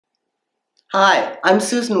Hi, I'm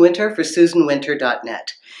Susan Winter for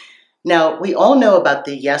SusanWinter.net. Now, we all know about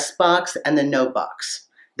the yes box and the no box.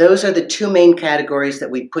 Those are the two main categories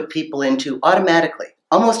that we put people into automatically,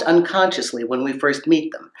 almost unconsciously when we first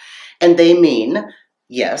meet them. And they mean,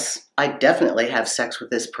 yes, I'd definitely have sex with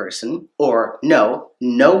this person, or no,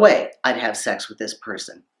 no way I'd have sex with this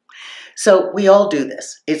person. So we all do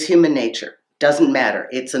this. It's human nature. Doesn't matter.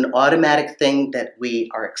 It's an automatic thing that we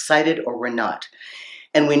are excited or we're not.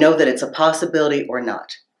 And we know that it's a possibility or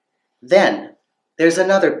not. Then there's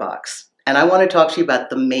another box, and I want to talk to you about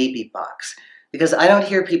the maybe box, because I don't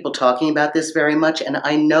hear people talking about this very much, and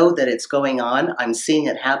I know that it's going on. I'm seeing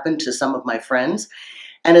it happen to some of my friends,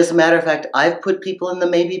 and as a matter of fact, I've put people in the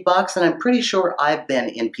maybe box, and I'm pretty sure I've been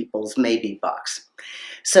in people's maybe box.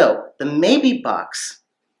 So the maybe box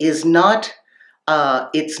is not,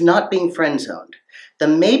 it's not being friend-zoned. The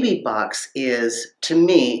maybe box is, to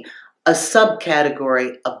me, a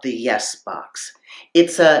subcategory of the yes box.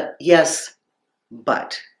 It's a yes,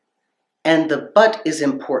 but. And the but is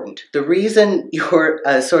important. The reason you're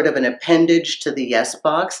sort of an appendage to the yes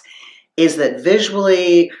box is that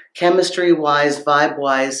visually, chemistry-wise,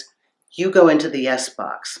 vibe-wise, you go into the yes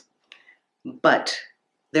box. But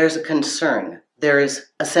there's a concern. There is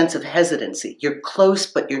a sense of hesitancy. You're close,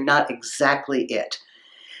 but you're not exactly it.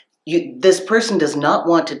 This person does not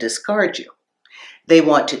want to discard you. They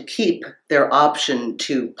want to keep their option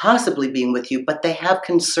to possibly being with you, but they have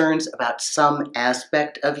concerns about some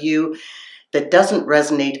aspect of you that doesn't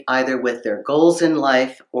resonate either with their goals in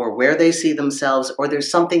life or where they see themselves, or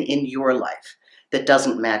there's something in your life that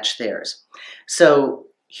doesn't match theirs. So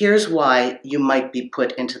here's why you might be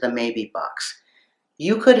put into the maybe box.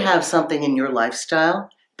 You could have something in your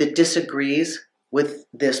lifestyle that disagrees with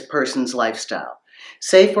this person's lifestyle.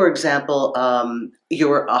 Say, for example,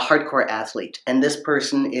 you're a hardcore athlete and this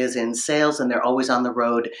person is in sales and they're always on the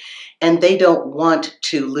road and they don't want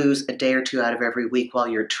to lose a day or two out of every week while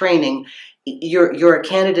you're training. You're a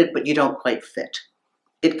candidate, but you don't quite fit.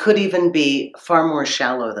 It could even be far more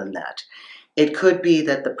shallow than that. It could be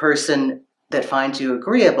that the person that finds you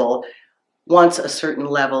agreeable wants a certain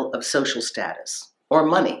level of social status or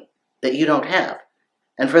money that you don't have.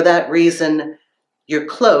 And for that reason, you're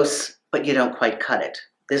close, but you don't quite cut it.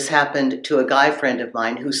 This happened to a guy friend of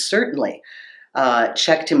mine who certainly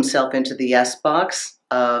checked himself into the yes box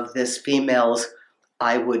of this female's,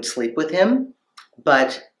 I would sleep with him.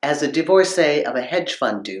 But as a divorcee of a hedge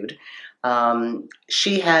fund dude,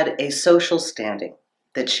 she had a social standing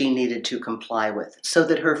that she needed to comply with so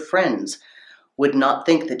that her friends would not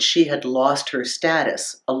think that she had lost her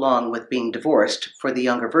status along with being divorced for the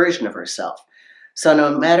younger version of herself. So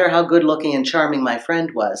no matter how good looking and charming my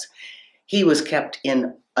friend was, he was kept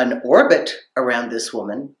in an orbit around this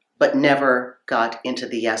woman, but never got into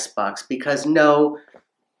the yes box because no,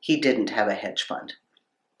 he didn't have a hedge fund.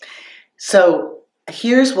 So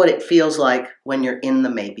here's what it feels like when you're in the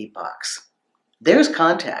maybe box. There's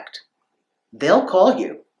contact. They'll call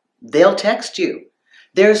you. They'll text you.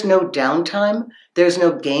 There's no downtime. There's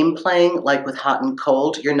no game playing like with hot and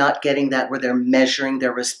cold. You're not getting that where they're measuring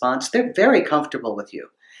their response. They're very comfortable with you.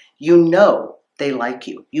 You know they like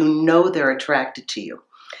you. You know they're attracted to you.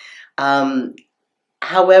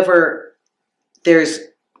 However, there's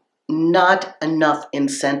not enough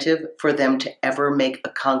incentive for them to ever make a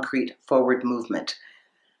concrete forward movement.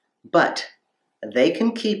 But they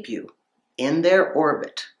can keep you in their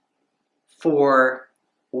orbit for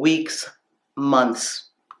weeks, months,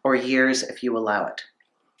 or years if you allow it.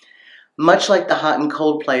 Much like the hot and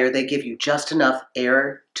cold player, they give you just enough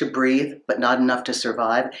air to breathe, but not enough to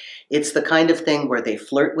survive. It's the kind of thing where they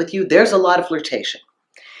flirt with you. There's a lot of flirtation.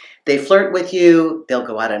 They flirt with you, they'll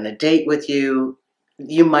go out on a date with you,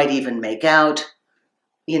 you might even make out,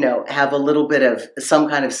 have a little bit of some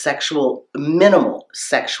kind of minimal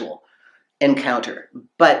sexual encounter.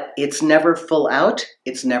 But it's never full out,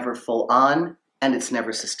 it's never full on, and it's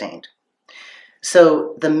never sustained.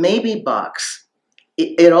 So the maybe box,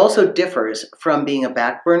 it also differs from being a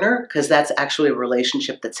back burner because that's actually a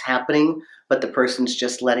relationship that's happening, but the person's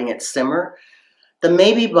just letting it simmer. The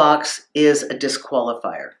maybe box is a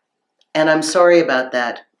disqualifier. And I'm sorry about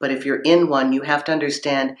that, but if you're in one, you have to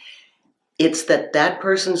understand it's that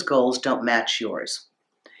person's goals don't match yours.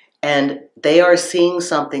 And they are seeing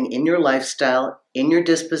something in your lifestyle, in your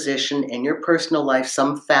disposition, in your personal life,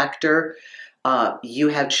 some factor. You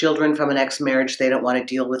have children from an ex-marriage, they don't want to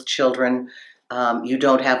deal with children. You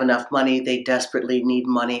don't have enough money, they desperately need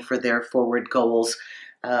money for their forward goals.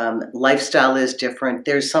 Lifestyle is different.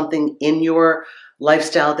 There's something in your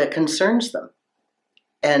lifestyle that concerns them,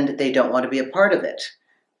 and they don't want to be a part of it.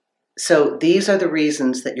 So these are the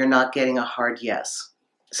reasons that you're not getting a hard yes.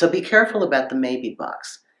 So be careful about the maybe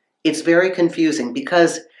box. It's very confusing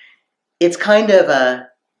because it's kind of a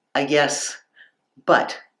yes,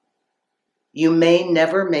 but you may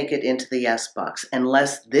never make it into the yes box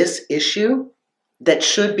unless this issue that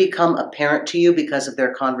should become apparent to you because of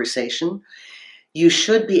their conversation, you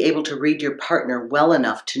should be able to read your partner well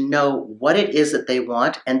enough to know what it is that they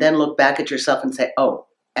want and then look back at yourself and say, oh,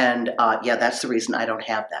 and yeah, that's the reason I don't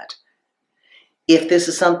have that. If this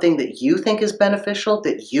is something that you think is beneficial,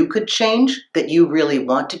 that you could change, that you really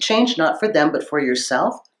want to change, not for them, but for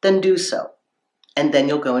yourself, then do so. And then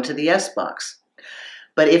you'll go into the yes box.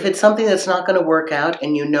 But if it's something that's not going to work out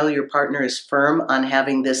and you know your partner is firm on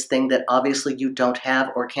having this thing that obviously you don't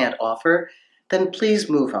have or can't offer, then please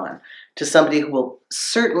move on to somebody who will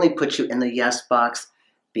certainly put you in the yes box,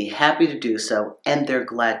 be happy to do so, and they're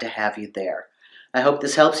glad to have you there. I hope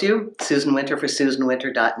this helps you. Susan Winter for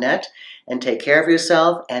SusanWinter.net. And take care of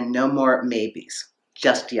yourself and no more maybes,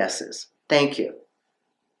 just yeses. Thank you.